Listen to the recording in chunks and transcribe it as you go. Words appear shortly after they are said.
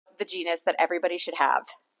the genus that everybody should have,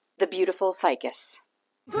 the beautiful ficus.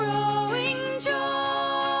 Growing joy.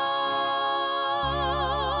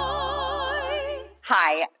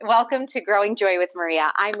 Hi, welcome to Growing Joy with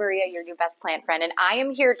Maria. I'm Maria, your new best plant friend, and I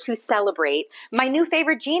am here to celebrate my new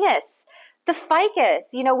favorite genus, the ficus.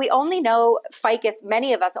 You know, we only know ficus,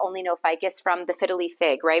 many of us only know ficus from the fiddly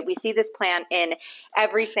fig, right? We see this plant in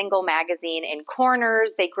every single magazine in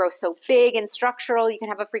corners. They grow so big and structural. You can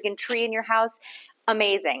have a freaking tree in your house.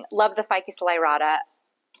 Amazing. Love the Ficus lyrata.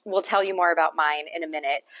 We'll tell you more about mine in a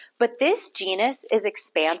minute. But this genus is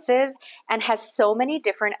expansive and has so many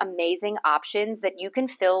different amazing options that you can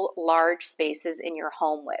fill large spaces in your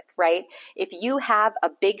home with, right? If you have a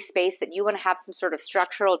big space that you want to have some sort of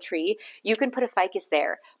structural tree, you can put a ficus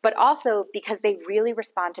there. But also, because they really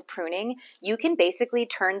respond to pruning, you can basically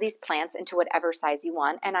turn these plants into whatever size you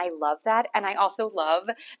want. And I love that. And I also love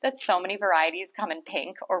that so many varieties come in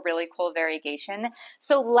pink or really cool variegation.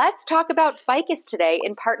 So let's talk about ficus today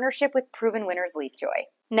in partnership with Proven Winners Leafjoy.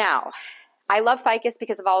 Now, I love ficus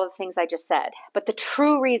because of all of the things I just said, but the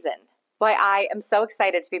true reason why I am so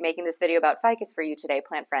excited to be making this video about ficus for you today,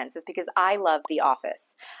 plant friends, is because I love The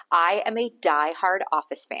Office. I am a diehard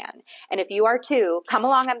Office fan. And if you are too, come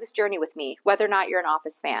along on this journey with me, whether or not you're an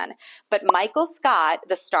Office fan. But Michael Scott,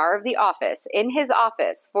 the star of The Office, in his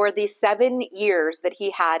office for the 7 years that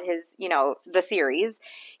he had his, the series,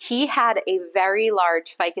 he had a very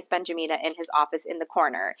large Ficus benjamina in his office in the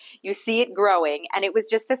corner. You see it growing, and it was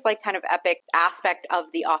just this kind of epic aspect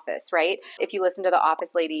of The Office, right? If you listen to the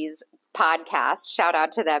Office Ladies podcast, shout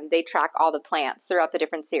out to them. They track all the plants throughout the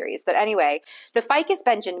different series. But anyway, the Ficus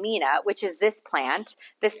benjamina, which is this plant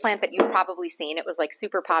that you've probably seen, it was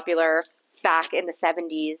super popular back in the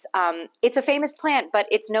 70s. It's a famous plant, but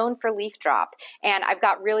it's known for leaf drop. And I've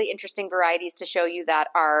got really interesting varieties to show you that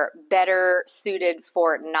are better suited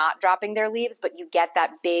for not dropping their leaves, but you get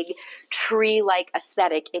that big tree-like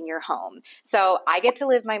aesthetic in your home. So I get to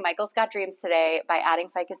live my Michael Scott dreams today by adding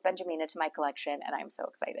Ficus benjamina to my collection, and I'm so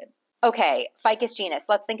excited. Okay, ficus genus.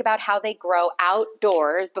 Let's think about how they grow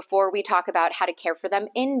outdoors before we talk about how to care for them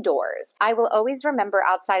indoors. I will always remember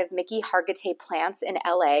outside of Mickey Hargitay Plants in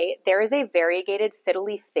LA, there is a variegated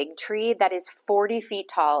fiddly fig tree that is 40 feet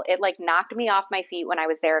tall. It knocked me off my feet when I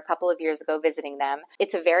was there a couple of years ago visiting them.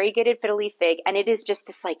 It's a variegated fiddly fig, and it is just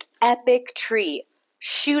this epic tree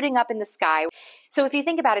shooting up in the sky. So if you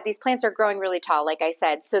think about it, these plants are growing really tall, like I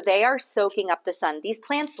said, so they are soaking up the sun. These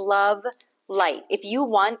plants love light. If you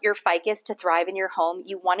want your ficus to thrive in your home,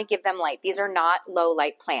 you want to give them light. These are not low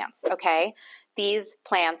light plants, okay? These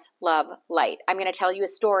plants love light. I'm going to tell you a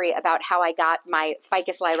story about how I got my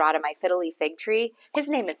Ficus lyrata, my fiddly fig tree. His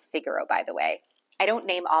name is Figaro, by the way. I don't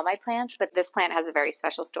name all my plants, but this plant has a very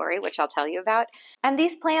special story, which I'll tell you about. And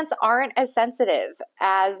these plants aren't as sensitive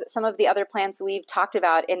as some of the other plants we've talked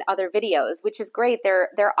about in other videos, which is great.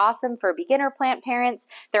 They're awesome for beginner plant parents.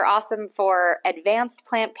 They're awesome for advanced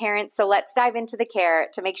plant parents. So let's dive into the care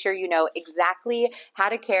to make sure you know exactly how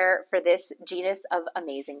to care for this genus of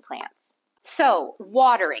amazing plants. So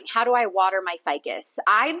watering, how do I water my ficus?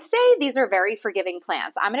 I'd say these are very forgiving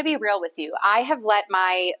plants. I'm going to be real with you. I have let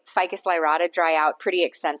my Ficus lyrata dry out pretty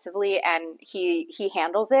extensively, and he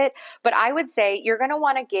handles it. But I would say you're going to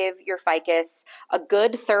want to give your ficus a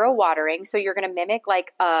good thorough watering. So you're going to mimic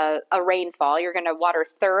a rainfall. You're going to water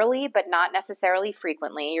thoroughly, but not necessarily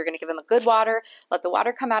frequently. You're going to give them a good water, let the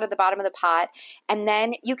water come out of the bottom of the pot, and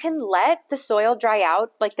then you can let the soil dry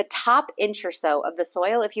out, the top inch or so of the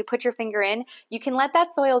soil. If you put your finger in, you can let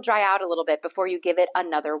that soil dry out a little bit before you give it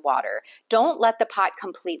another water. Don't let the pot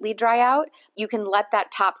completely dry out. You can let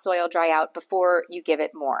that top soil dry out before you give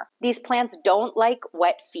it more. These plants don't like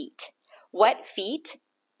wet feet. Wet feet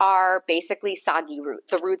are basically soggy root.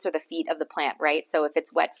 The roots are the feet of the plant, right? So if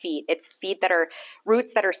it's wet feet, it's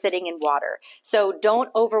roots that are sitting in water. So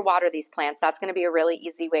don't overwater these plants. That's going to be a really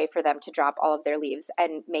easy way for them to drop all of their leaves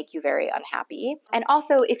and make you very unhappy. And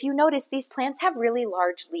also, if you notice, these plants have really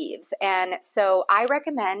large leaves. And so I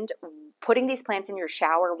recommend putting these plants in your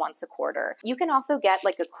shower once a quarter. You can also get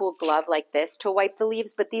a cool glove like this to wipe the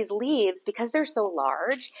leaves, but these leaves, because they're so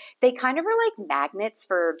large, they kind of are like magnets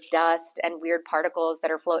for dust and weird particles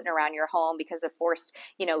that are floating around your home because of forced,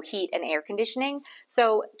 heat and air conditioning.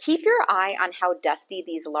 So keep your eye on how dusty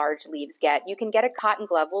these large leaves get. You can get a cotton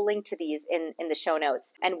glove. We'll link to these in the show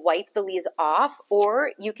notes, and wipe the leaves off,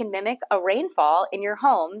 or you can mimic a rainfall in your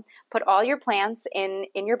home. Put all your plants in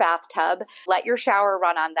your bathtub, let your shower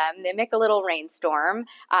run on them, mimic a little rainstorm,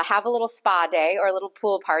 have a little spa day or a little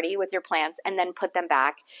pool party with your plants, and then put them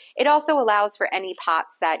back. It also allows for any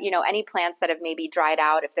pots that, any plants that have maybe dried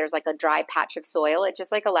out, if there's like a dry patch of soil, it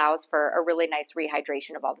just like allows for a really nice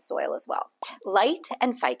rehydration of all the soil as well. Light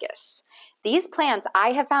and ficus. These plants,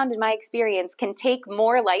 I have found in my experience, can take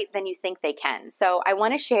more light than you think they can. So I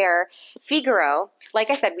want to share Figaro. Like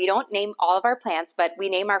I said, we don't name all of our plants, but we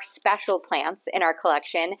name our special plants in our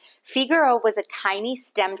collection. Figaro was a tiny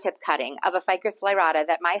stem tip cutting of a Ficus lyrata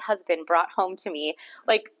that my husband brought home to me,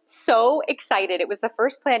 like so excited. It was the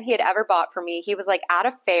first plant he had ever bought for me. He was like at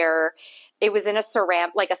a fair. It was in a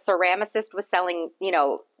ceramicist was selling,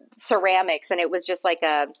 ceramics, and it was just like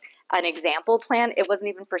an example plant. It wasn't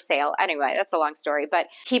even for sale. Anyway, that's a long story, but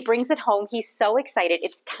he brings it home. He's so excited.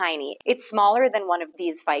 It's tiny. It's smaller than one of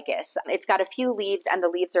these ficus. It's got a few leaves, and the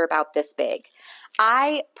leaves are about this big.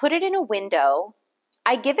 I put it in a window.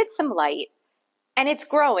 I give it some light, and it's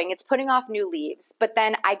growing. It's putting off new leaves. But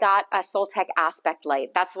then I got a Soltech Aspect light.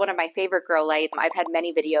 That's one of my favorite grow lights. I've had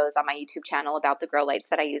many videos on my YouTube channel about the grow lights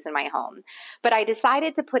that I use in my home. But I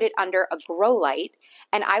decided to put it under a grow light,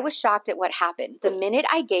 and I was shocked at what happened. The minute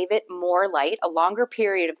I gave it more light, a longer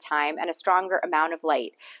period of time, and a stronger amount of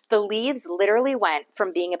light, the leaves literally went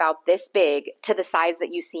from being about this big to the size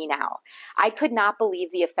that you see now. I could not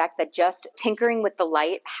believe the effect that just tinkering with the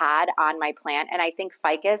light had on my plant, and I think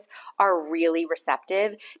ficus are really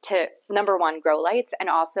receptive to, number one, grow lights, and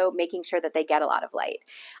also making sure that they get a lot of light.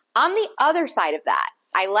 On the other side of that,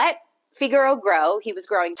 I let Figaro grow. He was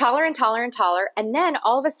growing taller and taller and taller, and then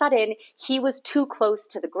all of a sudden, he was too close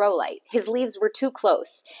to the grow light. His leaves were too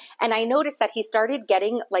close, and I noticed that he started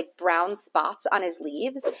getting like brown spots on his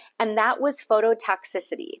leaves, and that was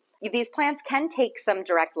phototoxicity. These plants can take some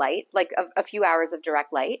direct light, like a few hours of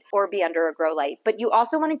direct light, or be under a grow light. But you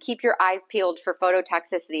also want to keep your eyes peeled for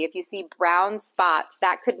phototoxicity. If you see brown spots,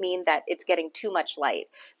 that could mean that it's getting too much light,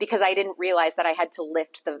 because I didn't realize that I had to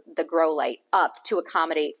lift the grow light up to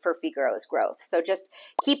accommodate for Figaro's growth. So just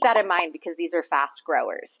keep that in mind, because these are fast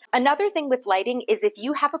growers. Another thing with lighting is if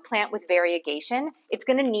you have a plant with variegation, it's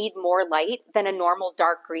going to need more light than a normal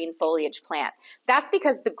dark green foliage plant. That's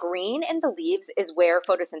because the green in the leaves is where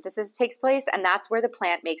photosynthesis takes place, and that's where the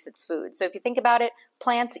plant makes its food. So if you think about it,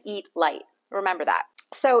 plants eat light. Remember that.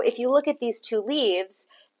 So if you look at these two leaves,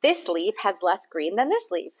 this leaf has less green than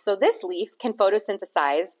this leaf. So this leaf can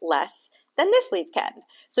photosynthesize less than this leaf can.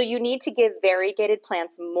 So you need to give variegated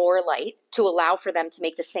plants more light to allow for them to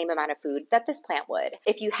make the same amount of food that this plant would.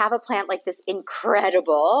 If you have a plant like this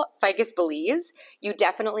incredible Ficus Belize, you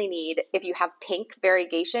definitely need, if you have pink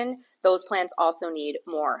variegation, those plants also need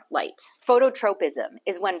more light. Phototropism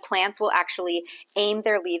is when plants will actually aim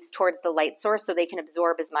their leaves towards the light source so they can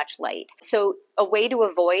absorb as much light. So a way to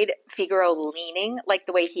avoid Figaro leaning like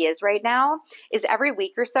the way he is right now is every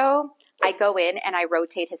week or so, I go in and I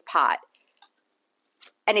rotate his pot.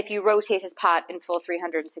 And if you rotate his pot in full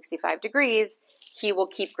 365 degrees, he will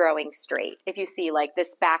keep growing straight. If you see like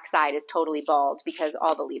this backside is totally bald because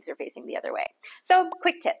all the leaves are facing the other way. So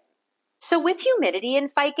quick tip. So with humidity in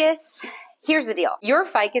ficus, here's the deal. Your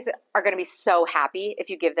ficus are going to be so happy if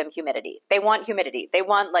you give them humidity. They want humidity. They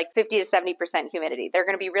want like 50 to 70% humidity. They're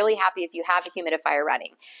going to be really happy if you have a humidifier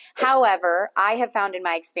running. However, I have found in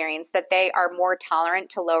my experience that they are more tolerant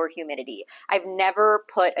to lower humidity. I've never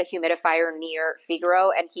put a humidifier near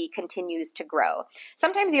Figaro, and he continues to grow.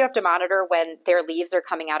 Sometimes you have to monitor when their leaves are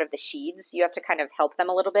coming out of the sheaths. You have to kind of help them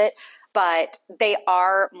a little bit, but they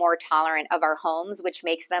are more tolerant of our homes, which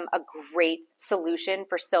makes them a great solution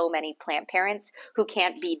for so many plant parents who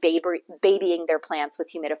can't be babying their plants with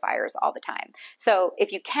humidifiers all the time. So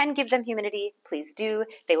if you can give them humidity, please do.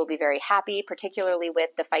 They will be very happy, particularly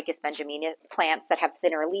with the Ficus benjamina plants that have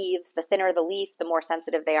thinner leaves. The thinner the leaf, the more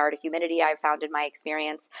sensitive they are to humidity, I've found in my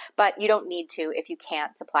experience. But you don't need to if you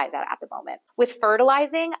can't supply that at the moment. With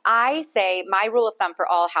fertilizing, I say my rule of thumb for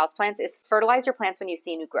all houseplants is fertilize your plants when you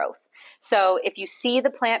see new growth. So if you see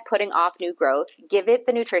the plant putting off new growth, give it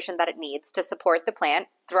the nutrition that it needs to support the plant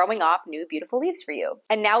throwing off new beautiful leaves for you.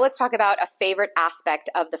 And now let's talk about a favorite aspect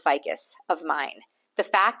of the ficus of mine. The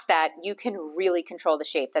fact that you can really control the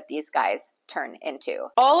shape that these guys turn into.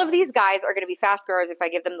 All of these guys are going to be fast growers if I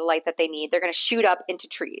give them the light that they need. They're going to shoot up into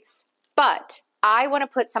trees. But I want to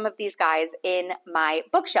put some of these guys in my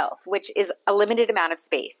bookshelf, which is a limited amount of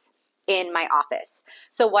space. in my office.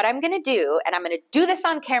 So what I'm going to do, and I'm going to do this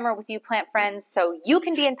on camera with you plant friends so you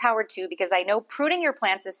can be empowered too, because I know pruning your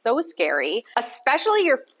plants is so scary, especially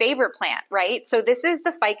your favorite plant, right? So this is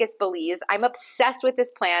the Ficus Belize. I'm obsessed with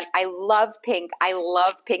this plant. I love pink. I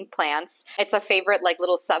love pink plants. It's a favorite like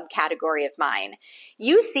little subcategory of mine.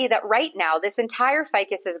 You see that right now this entire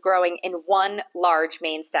ficus is growing in one large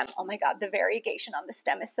main stem. Oh my God, the variegation on the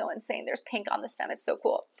stem is so insane. There's pink on the stem. It's so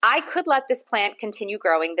cool. I could let this plant continue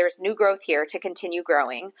growing. There's new growth here to continue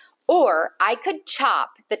growing. Or I could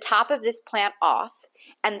chop the top of this plant off,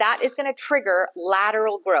 and that is going to trigger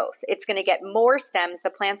lateral growth. It's going to get more stems. The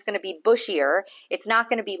plant's going to be bushier. It's not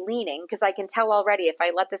going to be leaning, because I can tell already if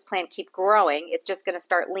I let this plant keep growing, it's just going to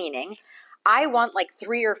start leaning. I want like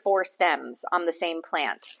 3 or 4 stems on the same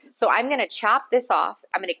plant. So I'm going to chop this off.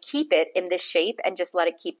 I'm going to keep it in this shape and just let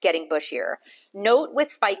it keep getting bushier. Note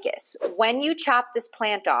with ficus, when you chop this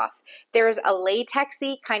plant off, there's a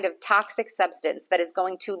latexy kind of toxic substance that is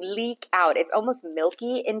going to leak out. It's almost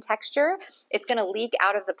milky in texture. It's going to leak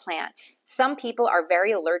out of the plant. Some people are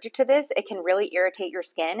very allergic to this. It can really irritate your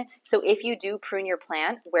skin. So if you do prune your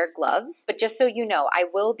plant, wear gloves. But just so you know, I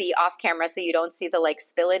will be off camera so you don't see the like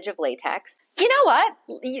spillage of latex. You know what?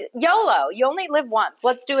 YOLO, you only live once.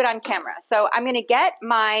 Let's do it on camera. So I'm going to get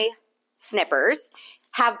my snippers.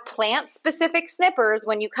 Have plant-specific snippers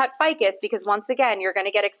when you cut ficus, because once again, you're going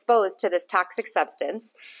to get exposed to this toxic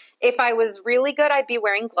substance. If I was really good, I'd be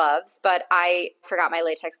wearing gloves, but I forgot my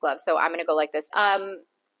latex gloves, so I'm going to go like this.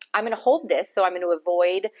 I'm going to hold this, so I'm going to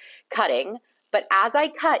avoid cutting. But as I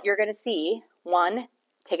cut, you're going to see, one,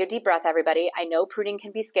 take a deep breath, everybody. I know pruning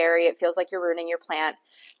can be scary. It feels like you're ruining your plant,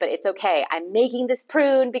 but it's okay. I'm making this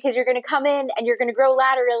prune because you're going to come in and you're going to grow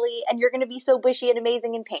laterally and you're going to be so bushy and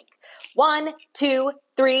amazing and pink. 1, 2,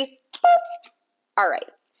 3, boop. All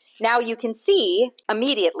right. Now you can see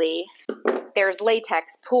immediately there's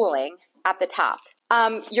latex pooling at the top.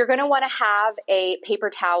 You're going to want to have a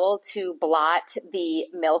paper towel to blot the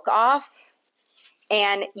milk off,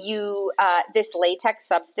 and this latex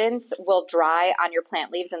substance will dry on your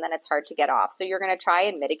plant leaves, and then it's hard to get off. So you're going to try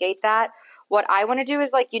and mitigate that. What I want to do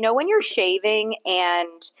is, like, you know, when you're shaving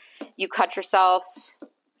and you cut yourself,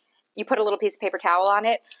 you put a little piece of paper towel on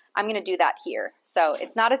it. I'm going to do that here. So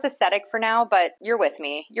it's not as aesthetic for now, but you're with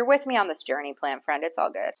me. You're with me on this journey, plant friend. It's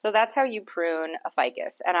all good. So that's how you prune a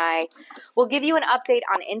ficus. And I will give you an update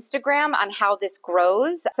on Instagram on how this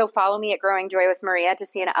grows. So follow me at Growing Joy with Maria to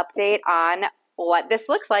see an update on what this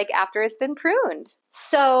looks like after it's been pruned.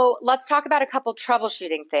 So let's talk about a couple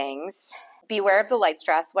troubleshooting things. Beware of the light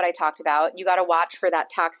stress, what I talked about. You got to watch for that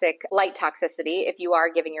toxic light toxicity if you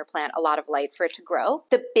are giving your plant a lot of light for it to grow.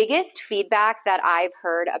 The biggest feedback that I've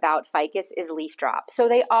heard about ficus is leaf drop. So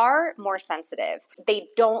they are more sensitive. They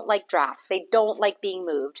don't like drafts. They don't like being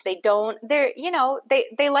moved. They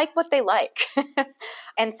like what they like.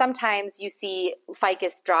 And sometimes you see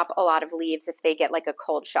ficus drop a lot of leaves if they get like a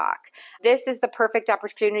cold shock. This is the perfect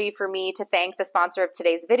opportunity for me to thank the sponsor of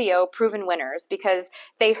today's video, Proven Winners, because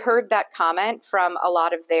they heard that comment from a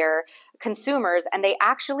lot of their consumers, and they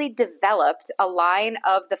actually developed a line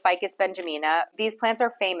of the Ficus benjamina. These plants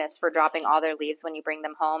are famous for dropping all their leaves when you bring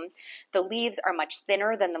them home. The leaves are much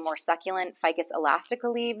thinner than the more succulent Ficus elastica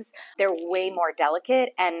leaves. They're way more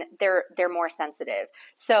delicate, and they're more sensitive.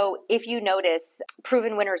 So if you notice,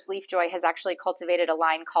 Proven Winners Leafjoy has actually cultivated a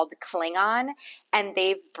line called Klingon, and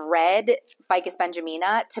they've bred Ficus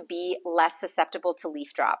benjamina to be less susceptible to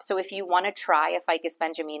leaf drop. So if you want to try a Ficus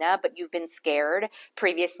benjamina, but you've been scared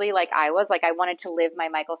previously, like I wanted to live my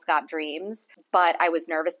Michael Scott dreams, but I was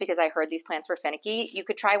nervous because I heard these plants were finicky, you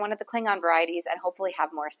could try one of the Klingon varieties and hopefully have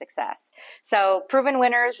more success. So Proven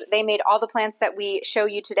Winners, they made all the plants that we show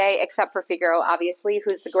you today, except for Figaro, obviously,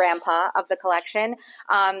 who's the grandpa of the collection.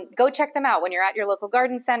 Go check them out when you're at your local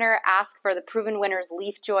garden center. Ask for the Proven Winners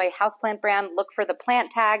Leafjoy houseplant brand. Look for the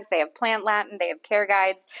plant tags. They have Plant Latin. They have care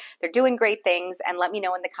guides. They're doing great things. And let me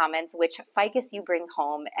know in the comments which ficus you bring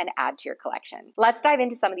home and add to your collection. Let's dive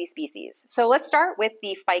into some of these species. So let's start with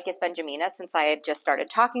the Ficus benjamina, since I had just started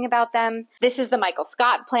talking about them. This is the Michael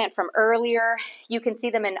Scott plant from earlier. You can see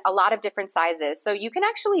them in a lot of different sizes. So you can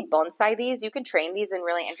actually bonsai these. You can train these in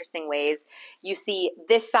really interesting ways. You see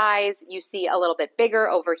this size, you see a little bit bigger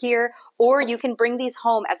over here, or you can bring these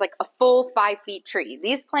home as like a full 5 feet tree.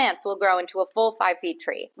 These plants will grow into a full 5 feet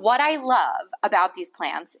tree. What I love about these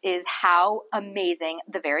plants is how amazing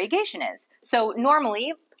the variegation is. So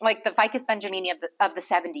normally, like the Ficus benjamina of the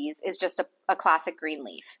 70s is just a classic green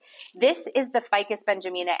leaf. This is the Ficus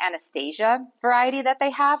benjamina Anastasia variety that they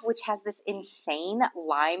have, which has this insane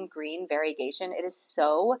lime green variegation. It is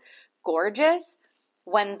so gorgeous.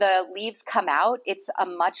 when the leaves come out, it's a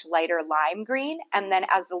much lighter lime green. And then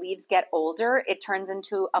as the leaves get older, it turns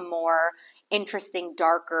into a more interesting,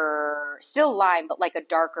 darker, still lime, but like a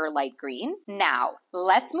darker light green. Now,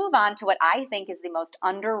 let's move on to what I think is the most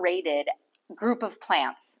underrated group of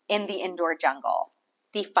plants in the indoor jungle,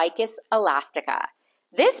 the Ficus elastica.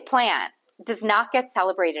 This plant does not get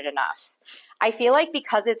celebrated enough. I feel like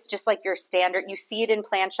because it's just like your standard, you see it in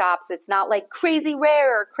plant shops, it's not like crazy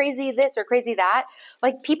rare or crazy this or crazy that.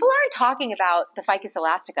 Like people aren't talking about the Ficus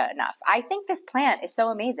elastica enough. I think this plant is so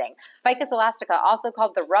amazing. Ficus elastica, also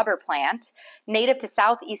called the rubber plant, native to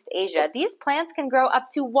Southeast Asia. These plants can grow up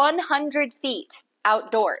to 100 feet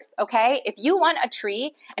outdoors, okay? If you want a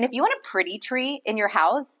tree, and if you want a pretty tree in your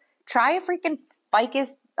house, try a freaking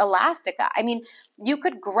Ficus elastica. I mean, you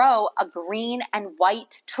could grow a green and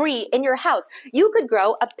white tree in your house. You could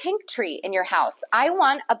grow a pink tree in your house. I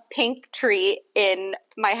want a pink tree in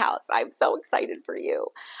my house. I'm so excited for you.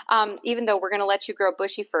 Even though we're going to let you grow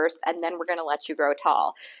bushy first, and then we're going to let you grow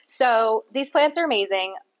tall. So these plants are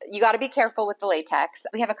amazing. You got to be careful with the latex.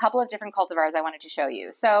 We have a couple of different cultivars I wanted to show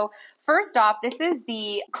you. So first off, this is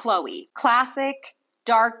the Chloe. Classic,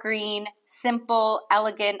 dark green, simple,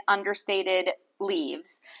 elegant, understated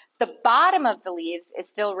leaves. The bottom of the leaves is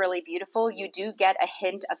still really beautiful. You do get a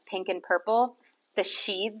hint of pink and purple. The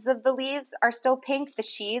sheaths of the leaves are still pink. The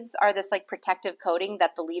sheaths are this like protective coating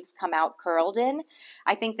that the leaves come out curled in.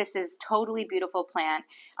 I think this is totally beautiful plant,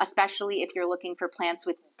 especially if you're looking for plants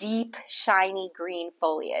with deep, shiny green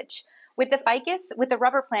foliage. With the ficus, with the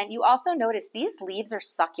rubber plant, you also notice these leaves are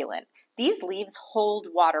succulent. These leaves hold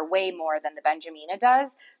water way more than the Benjamina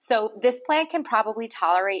does. So this plant can probably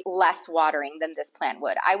tolerate less watering than this plant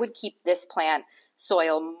would. I would keep this plant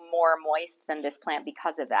soil more moist than this plant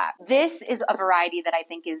because of that. This is a variety that I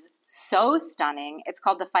think is so stunning. It's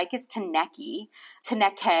called the Ficus teneki.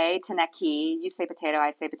 Teneki. You say potato,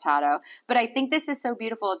 I say potato. But I think this is so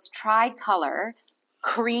beautiful. It's tricolor.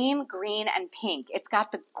 Cream, green, and pink. It's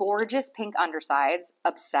got the gorgeous pink undersides,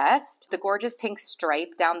 obsessed. The gorgeous pink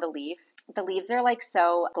stripe down the leaf. The leaves are like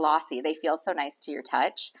so glossy. They feel so nice to your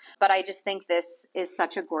touch. But I just think this is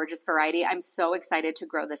such a gorgeous variety. I'm so excited to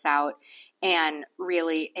grow this out and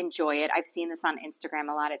really enjoy it. I've seen this on Instagram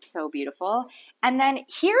a lot. It's so beautiful. And then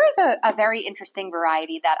here is a very interesting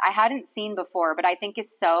variety that I hadn't seen before, but I think is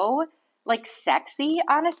so like sexy,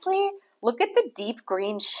 honestly. Look at the deep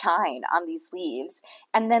green shine on these leaves.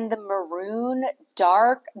 And then the maroon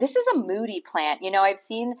dark. This is a moody plant. You know, I've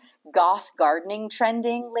seen goth gardening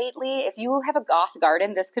trending lately. If you have a goth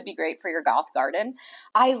garden, this could be great for your goth garden.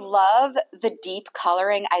 I love the deep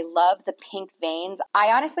coloring. I love the pink veins.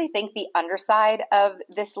 I honestly think the underside of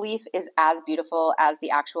this leaf is as beautiful as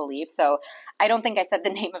the actual leaf. So I don't think I said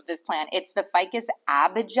the name of this plant. It's the Ficus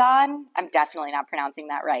abidjan. I'm definitely not pronouncing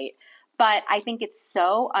that right. But I think it's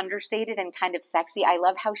so understated and kind of sexy. I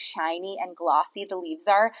love how shiny and glossy the leaves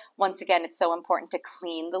are. Once again, it's so important to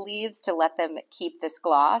clean the leaves to let them keep this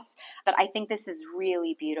gloss. But I think this is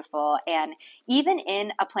really beautiful. And even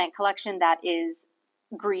in a plant collection that is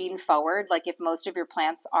green forward, like if most of your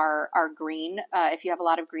plants are green, if you have a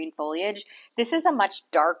lot of green foliage, this is a much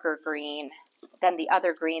darker green than the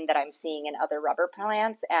other green that I'm seeing in other rubber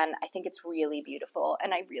plants. And I think it's really beautiful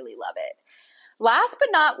and I really love it. Last but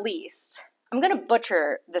not least, I'm going to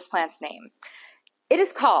butcher this plant's name. It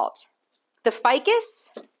is called the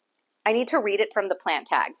Ficus, I need to read it from the plant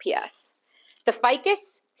tag, P.S. The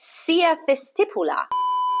Ficus ciathistipula.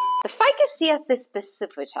 The Ficus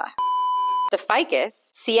ciathistipula. The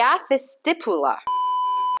Ficus ciathistipula.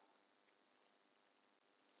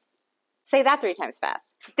 Say that 3 times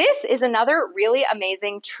fast. This is another really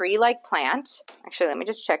amazing tree-like plant. Actually, let me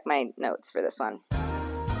just check my notes for this one.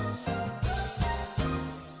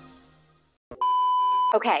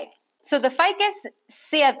 Okay, so the Ficus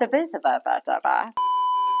ciathistipula,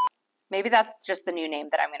 maybe that's just the new name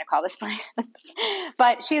that I'm going to call this plant,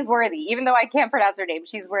 but she's worthy. Even though I can't pronounce her name,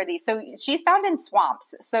 she's worthy. So she's found in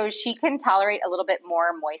swamps, so she can tolerate a little bit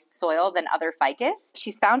more moist soil than other ficus.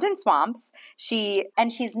 She's found in swamps. She's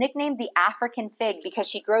nicknamed the African fig because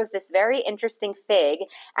she grows this very interesting fig,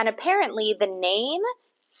 and apparently the name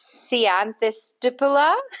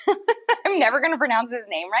cianthistipula, I'm never going to pronounce his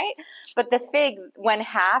name right, but the fig, when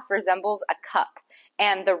half, resembles a cup,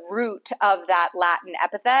 and the root of that Latin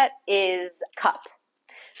epithet is cup.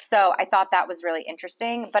 So I thought that was really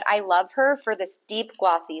interesting, but I love her for this deep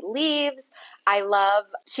glossy leaves.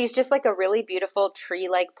 She's just like a really beautiful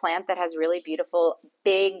tree-like plant that has really beautiful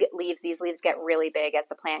big leaves. These leaves get really big as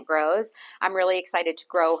the plant grows. I'm really excited to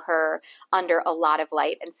grow her under a lot of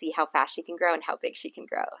light and see how fast she can grow and how big she can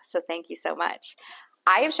grow. So thank you so much.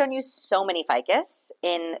 I have shown you so many ficus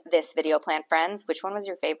in this video, plant friends. Which one was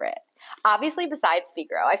your favorite? Obviously, besides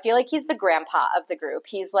Figaro, I feel like he's the grandpa of the group.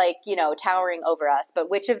 He's like, you know, towering over us. But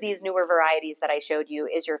which of these newer varieties that I showed you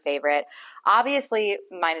is your favorite? Obviously,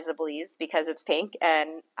 mine is the Belize because it's pink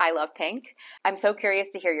and I love pink. I'm so curious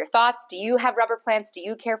to hear your thoughts. Do you have rubber plants? Do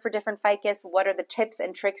you care for different ficus? What are the tips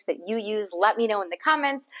and tricks that you use? Let me know in the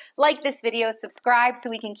comments. Like this video, subscribe so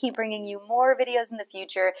we can keep bringing you more videos in the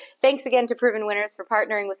future. Thanks again to Proven Winners for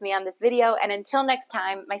partnering with me on this video. And until next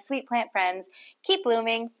time, my sweet plant friends, keep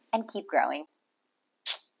blooming and keep growing.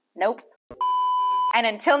 Nope. And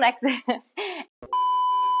until next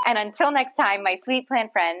time, my sweet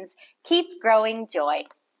plant friends, keep growing joy.